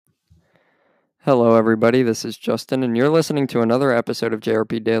Hello, everybody. This is Justin, and you're listening to another episode of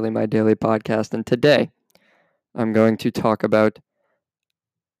JRP Daily, my daily podcast. And today, I'm going to talk about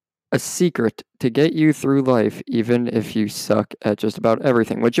a secret to get you through life, even if you suck at just about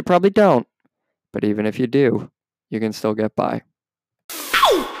everything, which you probably don't. But even if you do, you can still get by.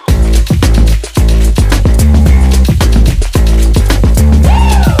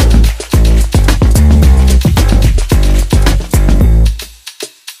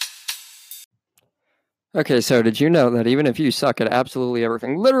 Okay, so did you know that even if you suck at absolutely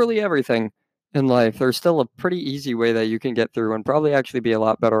everything, literally everything in life, there's still a pretty easy way that you can get through and probably actually be a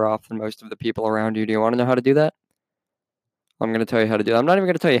lot better off than most of the people around you? Do you want to know how to do that? I'm going to tell you how to do it. I'm not even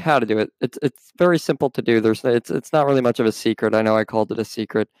going to tell you how to do it. It's very simple to do. It's not really much of a secret. I know I called it a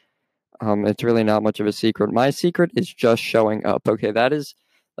secret. It's really not much of a secret. My secret is just showing up. Okay, that is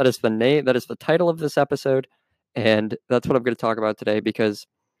the name. That is the title of this episode, and that's what I'm going to talk about today. Because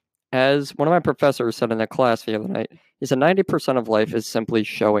as one of my professors said in a class the other night, he said 90% of life is simply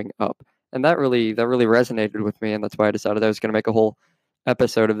showing up, and that really resonated with me, and that's why I decided I was going to make a whole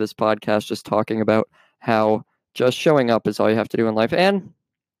episode of this podcast just talking about how just showing up is all you have to do in life. And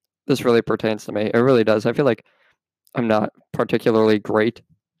this really pertains to me. It really does. I feel like I'm not particularly great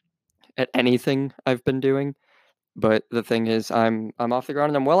at anything I've been doing, but the thing is I'm off the ground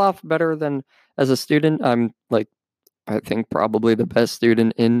and I'm well off better than as a student. I'm like I think probably the best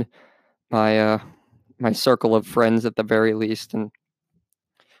student in my my circle of friends at the very least. And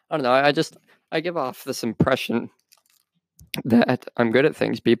I don't know, I give off this impression that I'm good at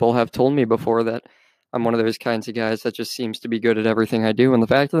things. People have told me before that I'm one of those kinds of guys that just seems to be good at everything I do. And the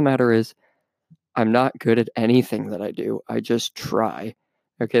fact of the matter is, I'm not good at anything that I do. I just try.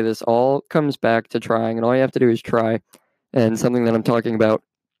 Okay, this all comes back to trying, and all you have to do is try. And something that I'm talking about,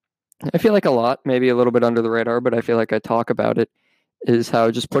 I feel like a lot, maybe a little bit under the radar, but I feel like I talk about it, is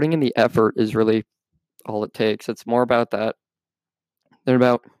how just putting in the effort is really all it takes. It's more about that than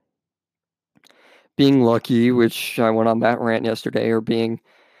about being lucky, which I went on that rant yesterday, or being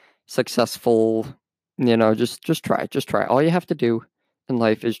successful. Just try. Just try. All you have to do in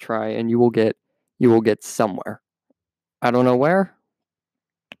life is try, and you will get somewhere. I don't know where,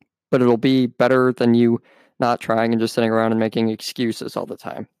 but it'll be better than you not trying and just sitting around and making excuses all the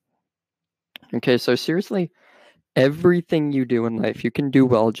time. Okay, so seriously, everything you do in life, you can do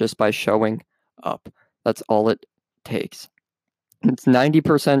well just by showing up. That's all it takes. It's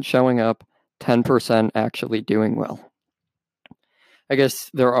 90% showing up, 10% actually doing well. I guess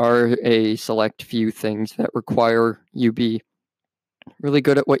there are a select few things that require you be really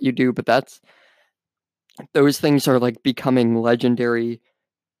good at what you do, but those things are like becoming legendary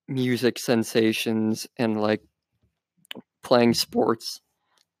music sensations and like playing sports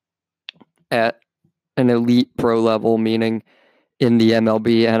at an elite pro level, meaning in the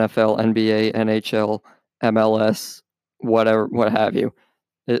MLB, NFL, NBA, NHL, MLS, whatever, what have you,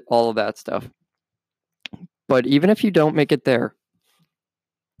 all of that stuff. But even if you don't make it there,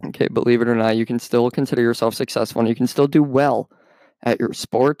 okay, believe it or not, you can still consider yourself successful, and you can still do well at your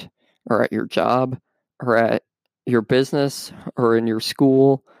sport or at your job or at your business or in your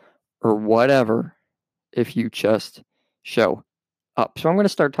school or whatever if you just show up. So I'm going to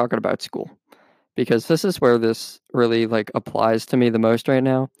start talking about school, because this is where this really like applies to me the most right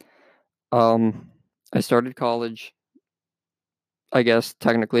now. I started college, I guess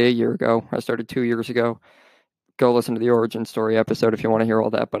technically a year ago. I started 2 years ago. Go listen to the origin story episode if you want to hear all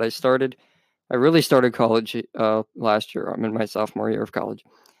that. But I really started college last year. I'm in my sophomore year of college,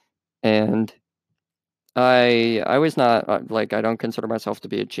 and I was not like, I don't consider myself to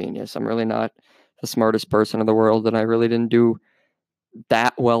be a genius. I'm really not the smartest person in the world, and I really didn't do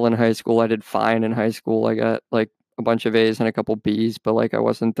that well in high school. I did fine in high school. I got like a bunch of A's and a couple B's, but like I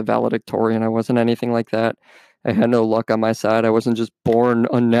wasn't the valedictorian. I wasn't anything like that. I had no luck on my side. I wasn't just born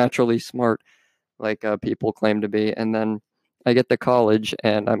unnaturally smart like people claim to be. And then I get to college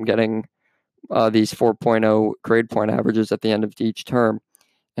and I'm getting these 4.0 grade point averages at the end of each term.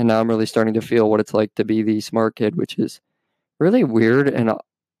 And now I'm really starting to feel what it's like to be the smart kid, which is really weird. And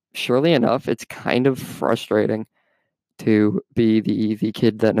surely enough, it's kind of frustrating to be the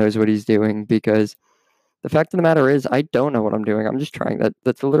kid that knows what he's doing, because the fact of the matter is I don't know what I'm doing. I'm just trying.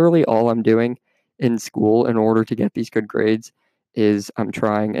 That's literally all I'm doing in school in order to get these good grades is I'm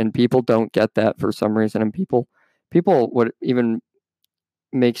trying. And people don't get that for some reason. And people what even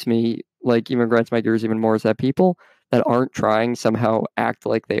makes me like even grinds my gears even more is that people that aren't trying somehow act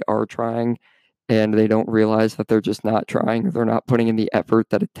like they are trying, and they don't realize that they're just not trying, or they're not putting in the effort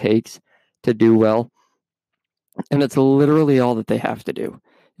that it takes to do well. And it's literally all that they have to do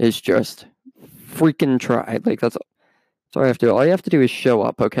is just freaking try. Like that's all you have to do. All you have to do is show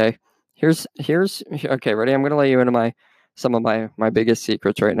up, okay? Okay, ready? I'm gonna let you into some of my biggest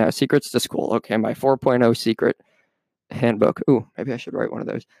secrets right now. Secrets to school. Okay, my 4.0 secret handbook. Ooh, maybe I should write one of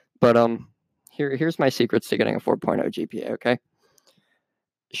those. But here's my secrets to getting a 4.0 GPA. Okay,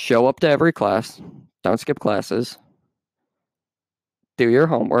 show up to every class. Don't skip classes. Do your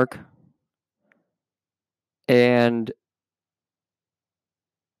homework. And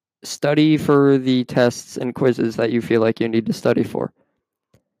study for the tests and quizzes that you feel like you need to study for.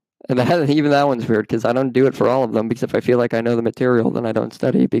 And even that one's weird because I don't do it for all of them, because if I feel like I know the material, then I don't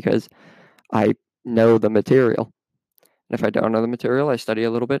study because I know the material. And if I don't know the material, I study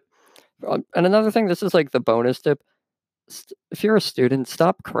a little bit. And another thing, this is like the bonus tip. If you're a student,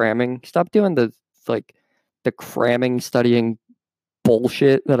 stop cramming. Stop doing the cramming, studying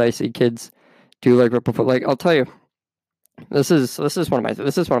bullshit that I see kids do. Like I'll tell you, this is one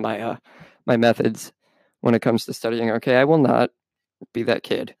of my methods when it comes to studying. Okay, I will not be that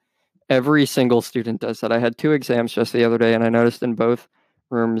kid. Every single student does that. I had 2 exams just the other day, and I noticed in both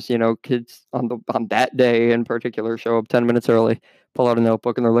rooms, kids on that day in particular show up 10 minutes early, pull out a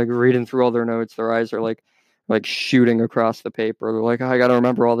notebook, and they're like reading through all their notes. Their eyes are like shooting across the paper. They're like, oh, I got to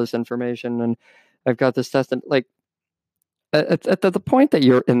remember all this information, and I've got this test. And like at the point that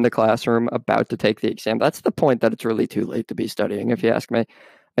you're in the classroom about to take the exam, that's the point that it's really too late to be studying. If you ask me,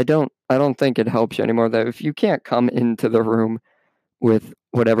 I don't think it helps you anymore. That if you can't come into the room with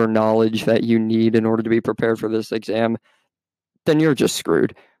whatever knowledge that you need in order to be prepared for this exam, then you're just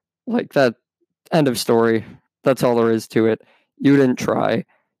screwed. Like that, end of story. That's all there is to it. You didn't try.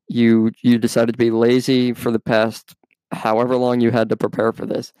 You decided to be lazy for the past however long you had to prepare for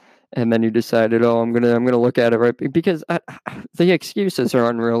this, and then you decided, oh, I'm gonna look at it, right? Because the excuses are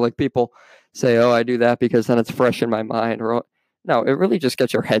unreal. Like people say, oh, I do that because then it's fresh in my mind. Or no, it really just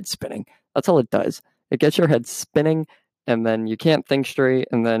gets your head spinning. That's all it does. It gets your head spinning, and then you can't think straight,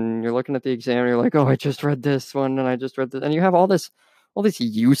 and then you're looking at the exam, and you're like, oh, I just read this one, and I just read this, and you have all this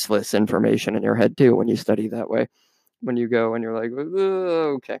useless information in your head too when you study that way. When you go and you're like,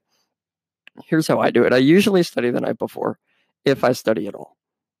 okay, here's how I do it. I usually study the night before, if I study at all.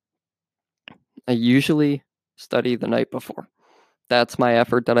 I usually study the night before. That's my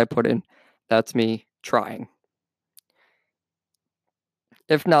effort that I put in. That's me trying.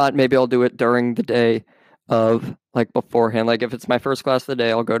 If not, maybe I'll do it during the day of beforehand. Like if it's my first class of the day,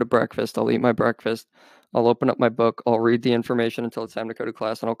 I'll go to breakfast. I'll eat my breakfast. I'll open up my book. I'll read the information until it's time to go to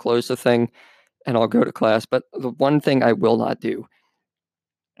class, and I'll close the thing and I'll go to class. But the one thing I will not do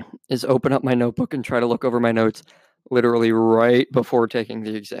is open up my notebook and try to look over my notes literally right before taking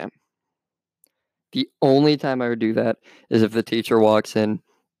the exam. The only time I would do that is if the teacher walks in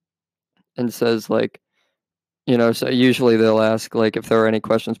and says, so usually they'll ask, if there are any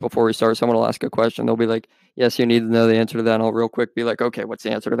questions before we start. Someone will ask a question. They'll be like, yes, you need to know the answer to that. And I'll real quick be like, okay, what's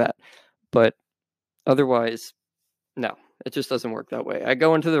the answer to that? But otherwise, no, it just doesn't work that way. I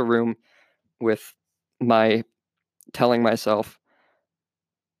go into the room with telling myself,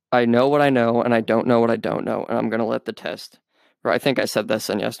 I know what I know, and I don't know what I don't know, and I'm going to let the test, or I think I said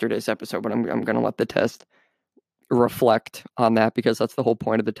this in yesterday's episode, but I'm going to let the test reflect on that, because that's the whole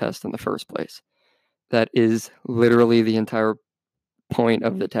point of the test in the first place. That is literally the entire point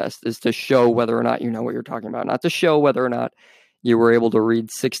of the test, is to show whether or not you know what you're talking about, not to show whether or not you were able to read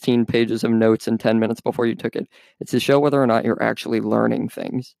 16 pages of notes in 10 minutes before you took it. It's to show whether or not you're actually learning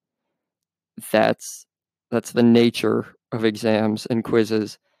things. That's the nature of exams and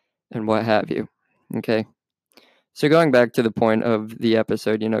quizzes and what have you. Okay. So going back to the point of the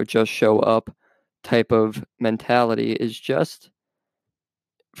episode, just show up type of mentality is just,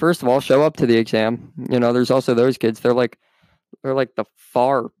 first of all, show up to the exam. There's also those kids. They're like the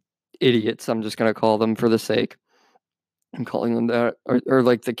far idiots. I'm just going to call them for the sake. I'm calling them that. Or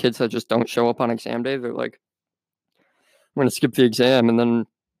like the kids that just don't show up on exam day. They're like, I'm going to skip the exam and then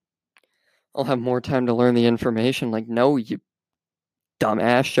I'll have more time to learn the information. Like, no, you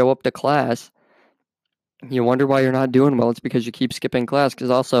dumbass, show up to class. You wonder why you're not doing well. It's because you keep skipping class. Because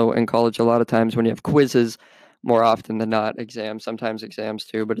also in college, a lot of times when you have quizzes, more often than not, exams, sometimes exams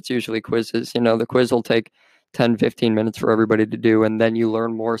too, but it's usually quizzes. The quiz will take 10, 15 minutes for everybody to do, and then you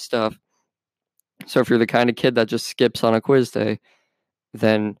learn more stuff. So if you're the kind of kid that just skips on a quiz day,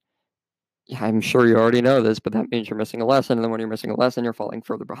 then I'm sure you already know this, but that means you're missing a lesson. And then when you're missing a lesson, you're falling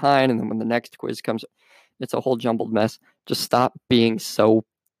further behind. And then when the next quiz comes, it's a whole jumbled mess. Just stop being so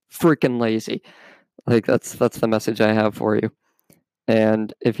freaking lazy. That's the message I have for you.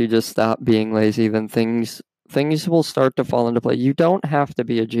 And if you just stop being lazy, then things will start to fall into place. You don't have to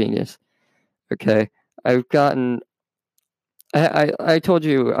be a genius. Okay. I told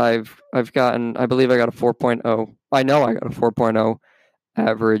you I've gotten, I believe I got a 4.0. I know I got a 4.0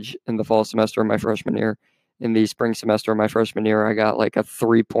 average in the fall semester of my freshman year. In the spring semester of my freshman year, I got like a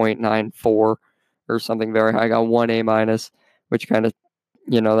 3.94 or something very high. I got 1 A-, which kind of,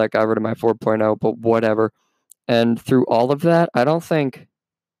 that got rid of my 4.0, but whatever. And through all of that, I don't think,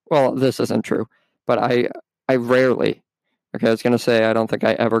 well, this isn't true, but I rarely, okay, I was going to say I don't think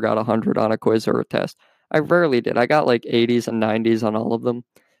I ever got 100 on a quiz or a test. I rarely did. I got like 80s and 90s on all of them.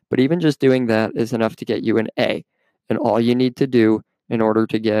 But even just doing that is enough to get you an A. And all you need to do in order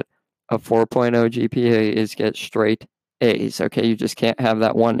to get a 4.0 GPA is get straight A's. Okay, you just can't have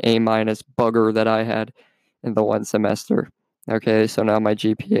that 1 A- bugger that I had in the one semester. Okay, so now my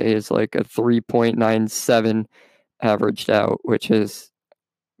GPA is like a 3.97 averaged out, which is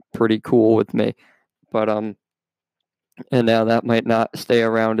pretty cool with me. But and now that might not stay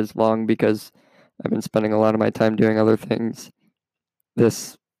around as long because I've been spending a lot of my time doing other things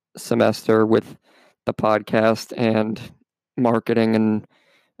this semester with the podcast and marketing and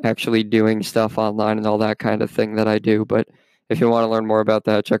actually doing stuff online and all that kind of thing that I do. But if you want to learn more about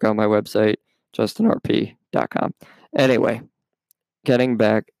that, check out my website, justinrp.com. Anyway, getting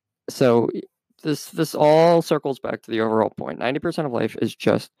back, so this all circles back to the overall point. 90% of life is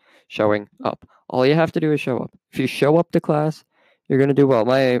just showing up. All you have to do is show up. If you show up to class, you're going to do well.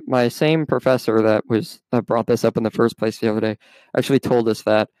 My same professor that brought this up in the first place the other day actually told us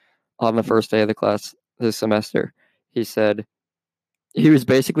that on the first day of the class this semester. He said he was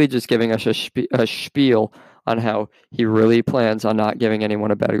basically just giving us a spiel on how he really plans on not giving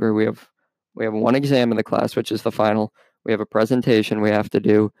anyone a bad grade. We have one exam in the class, which is the final. We have a presentation we have to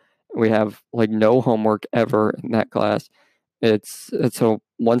do. We have like no homework ever in that class. It's a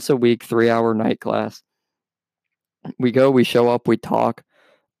once a week 3-hour night class. We go, we show up, we talk,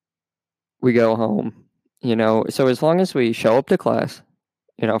 we go home. So as long as we show up to class,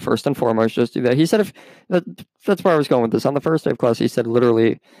 first and foremost, just do that. He said that's where I was going with this. On the first day of class, he said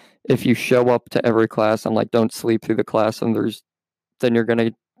literally, if you show up to every class and like don't sleep through the class, and then you're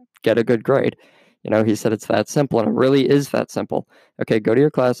gonna get a good grade. He said it's that simple, and it really is that simple. Okay, go to your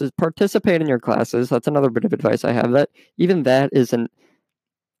classes, participate in your classes. That's another bit of advice I have. That even that isn't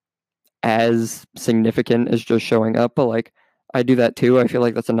as significant as just showing up, but like I do that too. I feel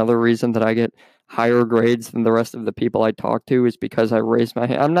like that's another reason that I get higher grades than the rest of the people I talk to is because I raise my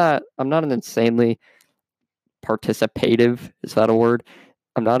hand. I'm not an insanely participative. Is that a word?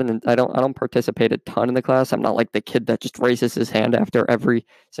 I don't participate a ton in the class. I'm not like the kid that just raises his hand after every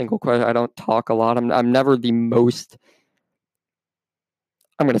single question. I don't talk a lot. I'm never the most,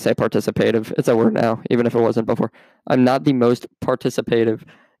 I'm going to say participative. It's a word now, even if it wasn't before. I'm not the most participative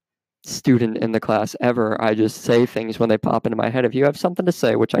student in the class ever. I just say things when they pop into my head. If you have something to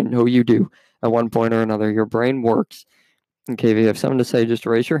say, which I know you do at one point or another, your brain works. Okay, if you have something to say, just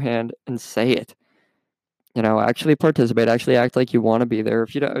raise your hand and say it. Actually participate, actually act like you want to be there.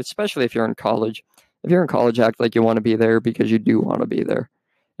 If you don't, especially if you're in college. If you're in college, act like you want to be there because you do want to be there.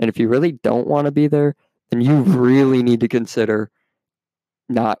 And if you really don't want to be there, then you really need to consider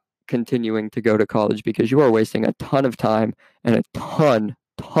not continuing to go to college because you are wasting a ton of time and a ton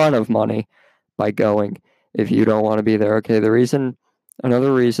of money by going if you don't want to be there. Okay,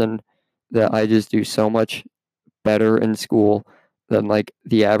 another reason that I just do so much better in school than like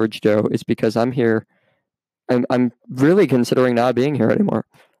the average Joe is because I'm here. I'm really considering not being here anymore.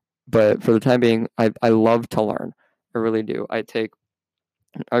 But for the time being, I love to learn. I really do.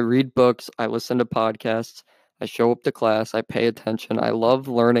 I read books, I listen to podcasts, I show up to class, I pay attention. I love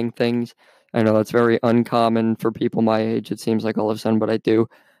learning things. I know that's very uncommon for people my age, it seems like all of a sudden, but I do.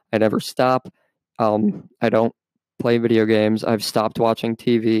 I never stop. I don't play video games. I've stopped watching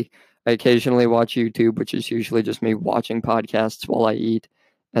TV. I occasionally watch YouTube, which is usually just me watching podcasts while I eat.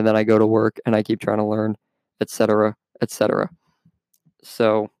 And then I go to work and I keep trying to learn, etc., etc.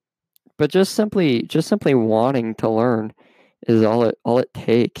 So, but just simply wanting to learn is all it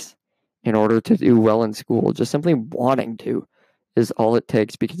takes in order to do well in school. Just simply wanting to is all it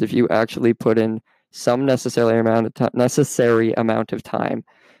takes, because if you actually put in some necessary amount of time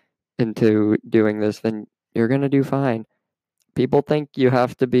into doing this, then you're going to do fine. People think you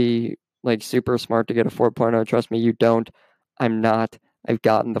have to be like super smart to get a 4.0. Trust me, you don't. I'm not. I've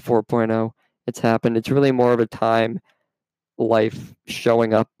gotten the 4.0. It's happened. It's really more of a time, life,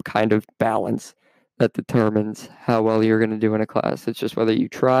 showing up kind of balance that determines how well you're going to do in a class. It's just whether you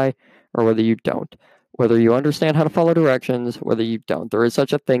try or whether you don't. Whether you understand how to follow directions, whether you don't. There is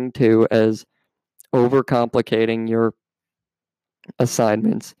such a thing too as overcomplicating your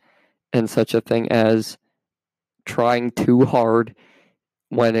assignments, and such a thing as trying too hard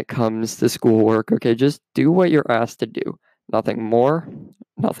when it comes to schoolwork. Okay, just do what you're asked to do. Nothing more,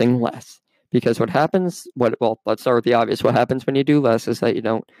 nothing less. Because what happens, let's start with the obvious. What happens when you do less is that you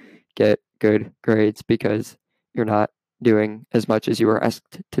don't get good grades because you're not doing as much as you were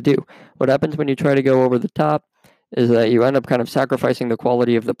asked to do. What happens when you try to go over the top is that you end up kind of sacrificing the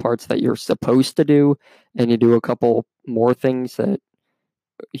quality of the parts that you're supposed to do, and you do a couple more things that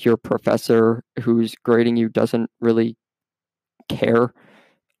your professor who's grading you doesn't really care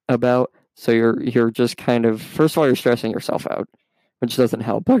about. So you're just kind of, first of all, you're stressing yourself out, which doesn't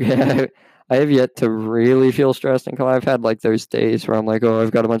help. Okay, I have yet to really feel stressed in college. I've had like those days where I'm like, oh,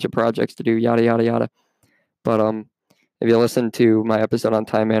 I've got a bunch of projects to do, yada yada yada. But if you listen to my episode on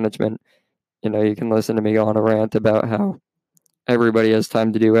time management, you can listen to me go on a rant about how everybody has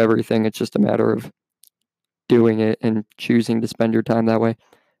time to do everything. It's just a matter of doing it and choosing to spend your time that way.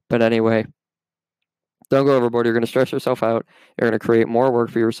 But anyway, don't go overboard. You're going to stress yourself out. You're going to create more work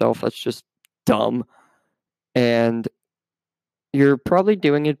for yourself. That's just dumb. And you're probably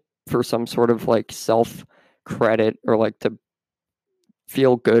doing it for some sort of like self-credit or like to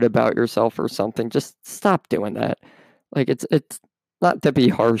feel good about yourself or something. Just stop doing that. Like it's not to be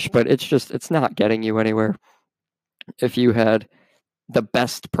harsh, but it's not getting you anywhere. If you had the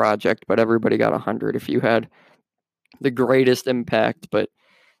best project, but everybody got 100, if you had the greatest impact, but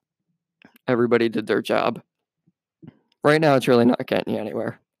everybody did their job, right now it's really not getting you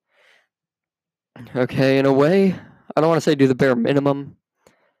anywhere. Okay, in a way, I don't want to say do the bare minimum,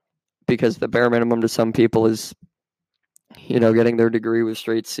 because the bare minimum to some people is, getting their degree with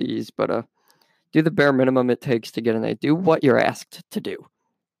straight C's, but do the bare minimum it takes to get an A. Do what you're asked to do.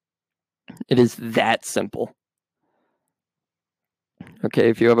 It is that simple. Okay,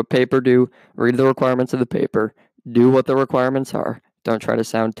 if you have a paper due, read the requirements of the paper. Do what the requirements are. Don't try to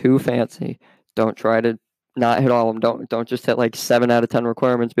sound too fancy. Don't try to not hit all of them. Don't just hit like 7 out of 10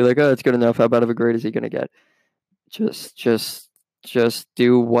 requirements. Be like, oh, it's good enough. How bad of a grade is he going to get? Just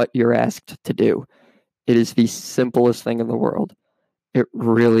do what you're asked to do. It is the simplest thing in the world. It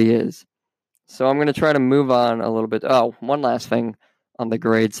really is. So I'm going to try to move on a little bit. Oh, one last thing on the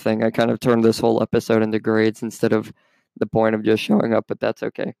grades thing. I kind of turned this whole episode into grades instead of the point of just showing up, but that's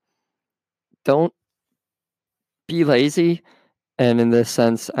okay. Don't be lazy. And in this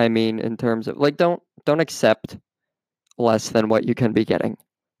sense, I mean, in terms of like, don't accept less than what you can be getting.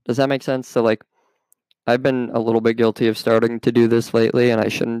 Does that make sense? So like, I've been a little bit guilty of starting to do this lately, and I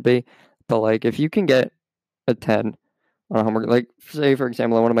shouldn't be. But like, if you can get a 10 on homework, like say for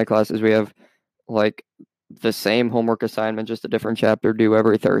example, in one of my classes, we have like the same homework assignment, just a different chapter due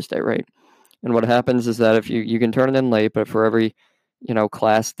every Thursday, right? And what happens is that if you can turn it in late, but for every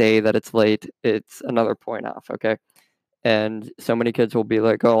class day that it's late, it's another point off. Okay. And so many kids will be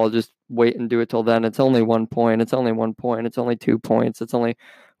like, oh, I'll just wait and do it till then. It's only 1 point. It's only 1 point. It's only 2 points. It's only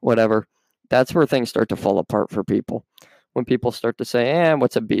whatever. That's where things start to fall apart for people. When people start to say,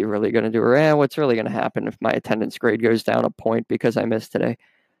 what's a B really going to do? Or, what's really going to happen if my attendance grade goes down a point because I missed today?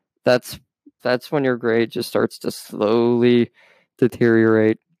 That's when your grade just starts to slowly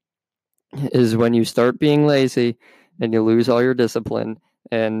deteriorate, is when you start being lazy and you lose all your discipline,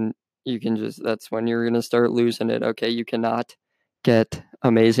 and that's when you're going to start losing it. Okay, you cannot get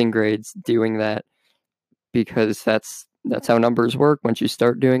amazing grades doing that, because that's how numbers work. Once you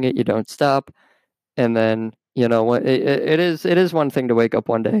start doing it, you don't stop. And then, it is one thing to wake up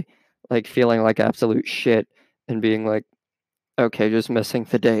one day like feeling like absolute shit and being like, okay, just missing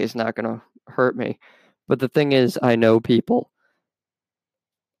the day is not going to hurt me. But the thing is, I know people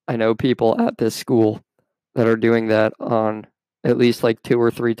at this school that are doing that on at least like 2 or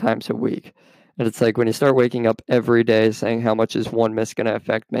 3 times a week. And it's like when you start waking up every day saying how much is one miss going to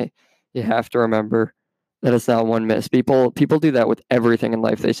affect me, you have to remember that it's not one miss. People do that with everything in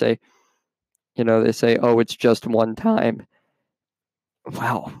life. They say, oh, it's just one time.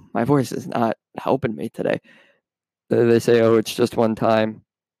 Wow, my voice is not helping me today. They say, oh, it's just one time.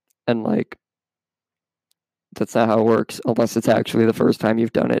 And like, that's not how it works unless it's actually the first time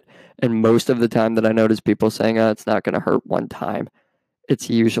you've done it. And most of the time that I notice people saying, it's not going to hurt one time, it's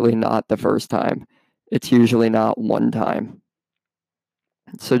usually not the first time. It's usually not one time.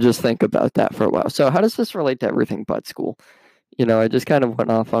 So just think about that for a while. So how does this relate to everything but school? I just kind of went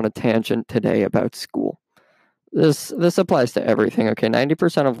off on a tangent today about school. This applies to everything. Okay,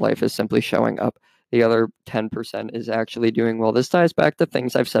 90% of life is simply showing up. The other 10% is actually doing well. This ties back to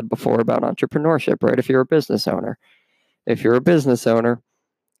things I've said before about entrepreneurship, right? If you're a business owner,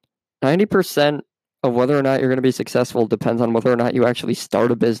 90% of whether or not you're going to be successful depends on whether or not you actually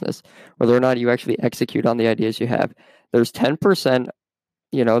start a business, whether or not you actually execute on the ideas you have. There's 10%,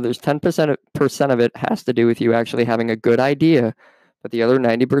 there's 10% of it has to do with you actually having a good idea, but the other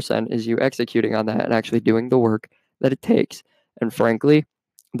 90% is you executing on that and actually doing the work that it takes. And frankly,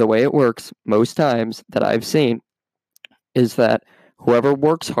 the way it works most times that I've seen is that whoever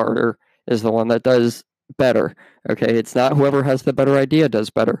works harder is the one that does better. Okay, it's not whoever has the better idea does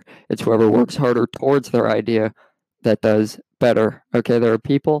better. It's whoever works harder towards their idea that does better. Okay, there are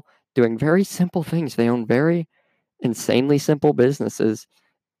people doing very simple things. They own very insanely simple businesses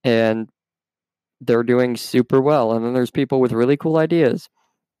and they're doing super well. And then there's people with really cool ideas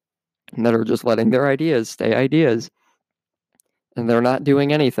that are just letting their ideas stay ideas. And they're not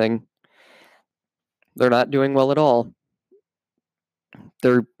doing anything. They're not doing well at all.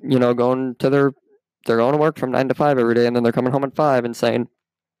 They're, going to work from 9 to 5 every day, and then they're coming home at 5 and saying,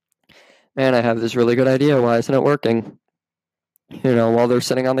 man, I have this really good idea. Why isn't it working? While they're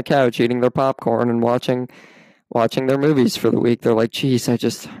sitting on the couch eating their popcorn and watching their movies for the week, they're like, geez, I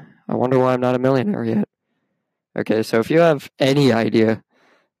wonder why I'm not a millionaire yet. Okay, so if you have any idea,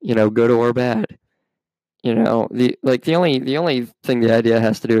 good or bad, the only thing the idea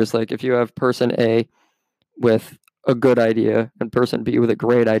has to do is, like, if you have person A with a good idea and person B with a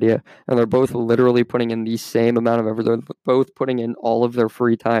great idea, and they're both literally putting in the same amount of effort, they're both putting in all of their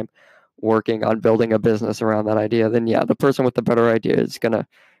free time working on building a business around that idea, then yeah, the person with the better idea is gonna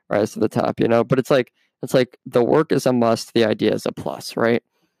rise to the top, But it's like the work is a must, the idea is a plus, right?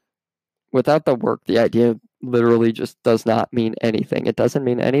 Without the work, the idea literally just does not mean anything. It doesn't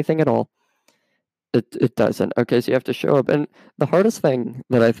mean anything at all. It doesn't. Okay, so you have to show up. And the hardest thing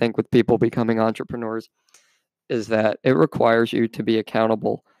that I think with people becoming entrepreneurs is that it requires you to be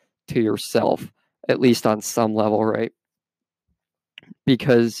accountable to yourself, at least on some level, right?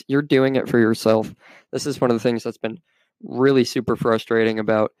 Because you're doing it for yourself. This is one of the things that's been really super frustrating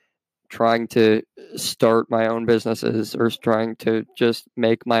about trying to start my own businesses or trying to just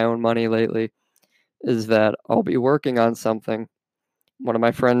make my own money lately, is that I'll be working on something. One of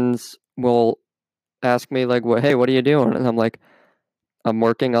my friends will ask me, like, well, hey, what are you doing? And I'm like, I'm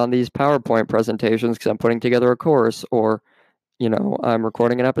working on these PowerPoint presentations because I'm putting together a course, or, I'm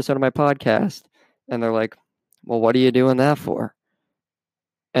recording an episode of my podcast. And they're like, well, what are you doing that for?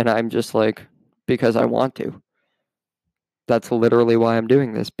 And I'm just like, because I want to. That's literally why I'm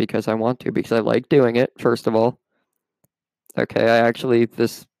doing this, because I want to, because I like doing it, first of all. Okay,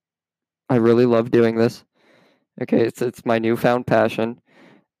 I really love doing this. Okay, it's my newfound passion.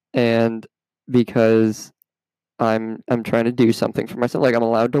 And because I'm trying to do something for myself, like I'm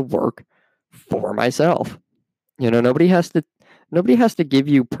allowed to work for myself. Nobody has to give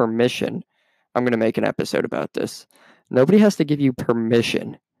you permission. I'm going to make an episode about this. Nobody has to give you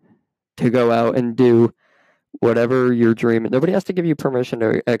permission to go out and do whatever your dream. Nobody has to give you permission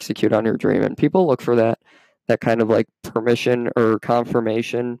to execute on your dream. And people look for that kind of like permission or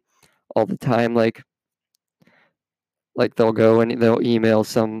confirmation all the time. Like they'll go and they'll email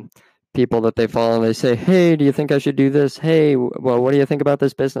some people that they follow and they say, hey, do you think I should do this? Hey, well, what do you think about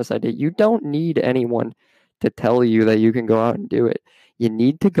this business idea? You don't need anyone to tell you that you can go out and do it. You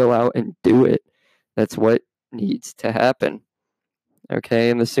need to go out and do it. That's what needs to happen. Okay,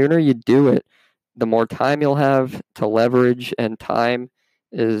 and the sooner you do it, the more time you'll have to leverage, and time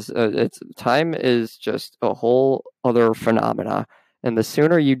is just a whole other phenomena. And the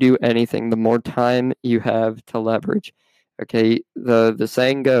sooner you do anything, the more time you have to leverage. Okay, the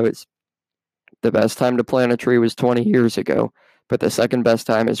saying goes, the best time to plant a tree was 20 years ago, but the second best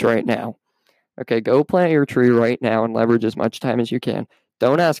time is right now. Okay, go plant your tree right now and leverage as much time as you can.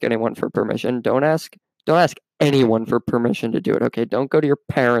 Don't ask anyone for permission. Don't ask anyone for permission to do it. Okay, don't go to your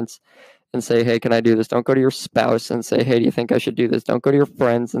parents and say, hey, can I do this? Don't go to your spouse and say, hey, do you think I should do this? Don't go to your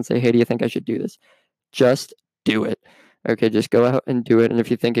friends and say, hey, do you think I should do this? Just do it. Okay, just go out and do it. And if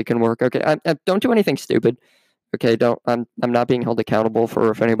you think it can work, okay, I don't do anything stupid. Okay, I'm not being held accountable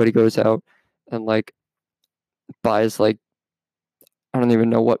for if anybody goes out and like buys, like, I don't even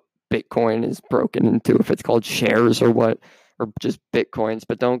know what Bitcoin is broken into, if it's called shares or what, or just Bitcoins.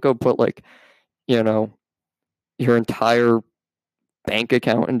 But don't go put like, your entire bank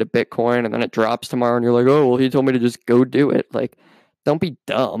account into Bitcoin and then it drops tomorrow and you're like, oh, well, he told me to just go do it. Like, don't be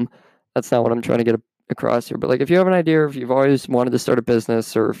dumb. That's not what I'm trying to get across here. But like, if you have an idea, if you've always wanted to start a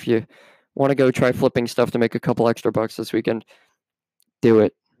business, or if you want to go try flipping stuff to make a couple extra bucks this weekend, do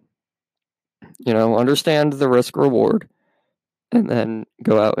it. Understand the risk reward and then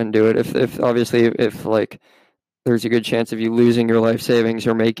go out and do it. If obviously, if like there's a good chance of you losing your life savings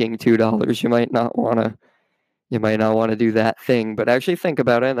or making $2, you might not want to do that thing, but actually think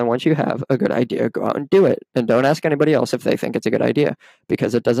about it. And then once you have a good idea, go out and do it. And don't ask anybody else if they think it's a good idea,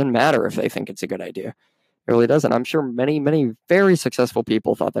 because it doesn't matter if they think it's a good idea. It really doesn't. I'm sure many, many very successful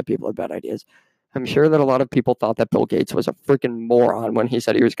people thought that people had bad ideas. I'm sure that a lot of people thought that Bill Gates was a freaking moron when he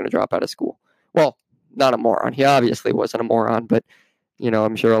said he was going to drop out of school. Well, not a moron. He obviously wasn't a moron, but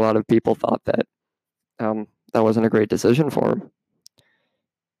I'm sure a lot of people thought that that wasn't a great decision for him.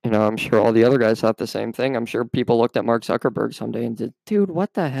 I'm sure all the other guys thought the same thing. I'm sure people looked at Mark Zuckerberg someday and said, dude,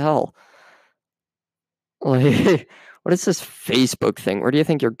 what the hell? Like, what is this Facebook thing? Where do you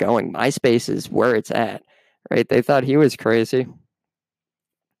think you're going? MySpace is where it's at, right? They thought he was crazy.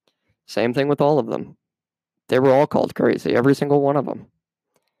 Same thing with all of them. They were all called crazy, every single one of them.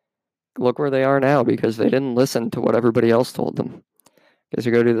 Look where they are now because they didn't listen to what everybody else told them. Because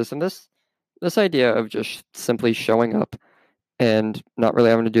you go do this. And this idea of just simply showing up and not really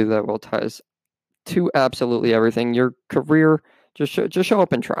having to do that well ties to absolutely everything. Your career, just show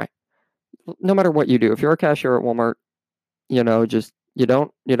up and try. No matter what you do. If you're a cashier at Walmart, just you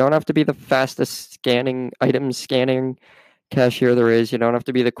don't have to be the fastest item scanning cashier there is. You don't have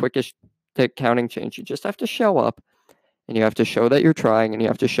to be the quickest counting change. You just have to show up, and you have to show that you're trying, and you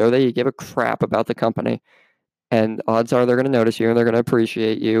have to show that you give a crap about the company. And odds are they're going to notice you and they're going to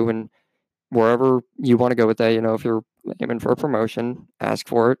appreciate you. And wherever you want to go with that, if you're aiming for a promotion, ask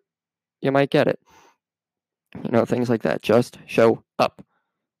for it. You might get it. Things like that. Just show up.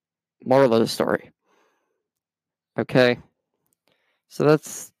 Moral of the story. Okay. So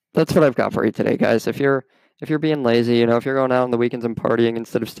that's what I've got for you today, guys. If you're being lazy, if you're going out on the weekends and partying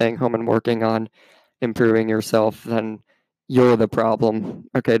instead of staying home and working on improving yourself, then you're the problem.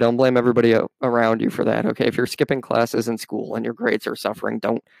 Okay, don't blame everybody around you for that. Okay, if you're skipping classes in school and your grades are suffering,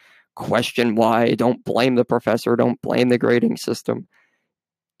 don't question why. Don't blame the professor. Don't blame the grading system.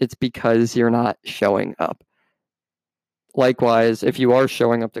 It's because you're not showing up. Likewise, if you are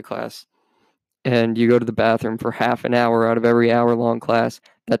showing up to class and you go to the bathroom for half an hour out of every hour-long class,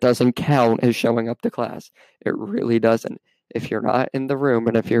 that doesn't count as showing up to class. It really doesn't. If you're not in the room,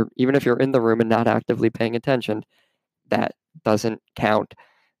 and even if you're in the room and not actively paying attention, that doesn't count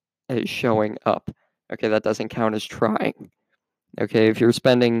as showing up. Okay, that doesn't count as trying. Okay, if you're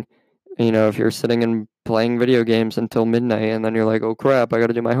spending, if you're sitting and playing video games until midnight and then you're like, oh crap, I got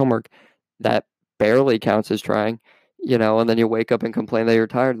to do my homework, that barely counts as trying. And then you wake up and complain that you're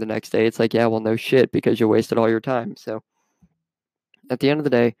tired the next day. It's like, yeah, well, no shit, because you wasted all your time. So at the end of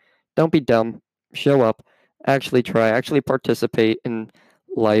the day, don't be dumb. Show up. Actually try. Actually participate in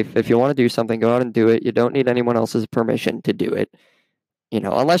life. If you want to do something, go out and do it. You don't need anyone else's permission to do it.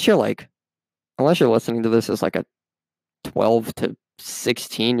 Unless you're listening to this as like a 12 to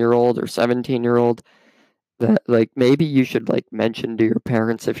 16-year-old or 17-year-old, that like maybe you should like mention to your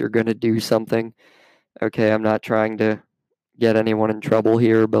parents if you're going to do something. Okay, I'm not trying to get anyone in trouble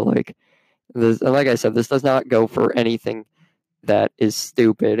here, but like I said, this does not go for anything that is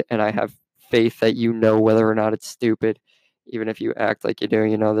stupid, and I have faith that whether or not it's stupid, even if you act like you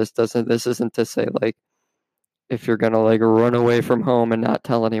do. This isn't to say like if you're gonna like run away from home and not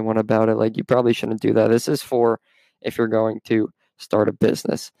tell anyone about it, like you probably shouldn't do that. This is for if you're going to start a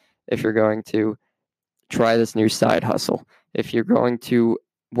business, if you're going to try this new side hustle, if you're going to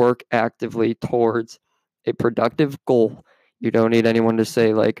work actively towards a productive goal. You don't need anyone to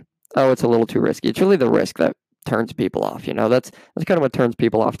say like, oh, it's a little too risky. It's really the risk that turns people off. That's kind of what turns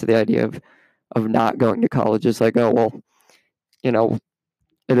people off to the idea of not going to college. It's like, oh, well,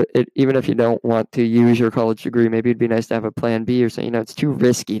 even if you don't want to use your college degree, maybe it'd be nice to have a plan B or something. It's too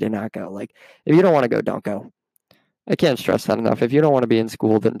risky to not go. Like, if you don't want to go, don't go. I can't stress that enough. If you don't want to be in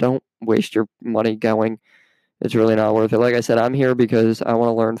school, then don't waste your money going. It's really not worth it. Like I said, I'm here because I want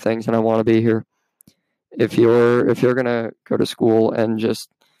to learn things and I want to be here. If you're gonna go to school and just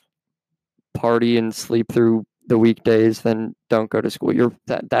party and sleep through the weekdays, then don't go to school.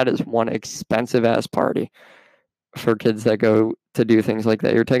 That is one expensive ass party for kids that go to do things like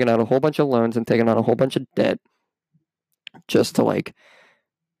that. You're taking out a whole bunch of loans and taking on a whole bunch of debt just to like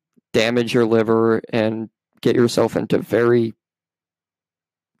damage your liver and get yourself into very,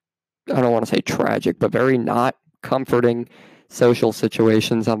 I don't want to say tragic, but very not comforting social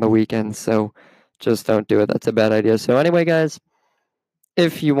situations on the weekends. So just don't do it. That's a bad idea. So anyway, guys,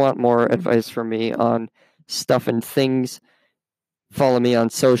 if you want more advice from me on stuff and things, follow me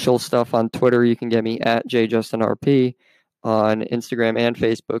on social stuff on Twitter. You can get me at JJustinRP. On Instagram and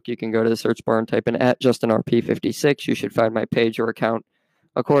Facebook, you can go to the search bar and type in at JustinRP56. You should find my page or account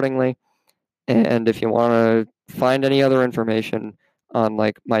accordingly. And if you want to find any other information on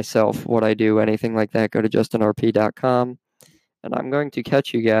like myself, what I do, anything like that, go to JustinRP.com. And I'm going to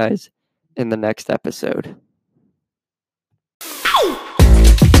catch you guys in the next episode.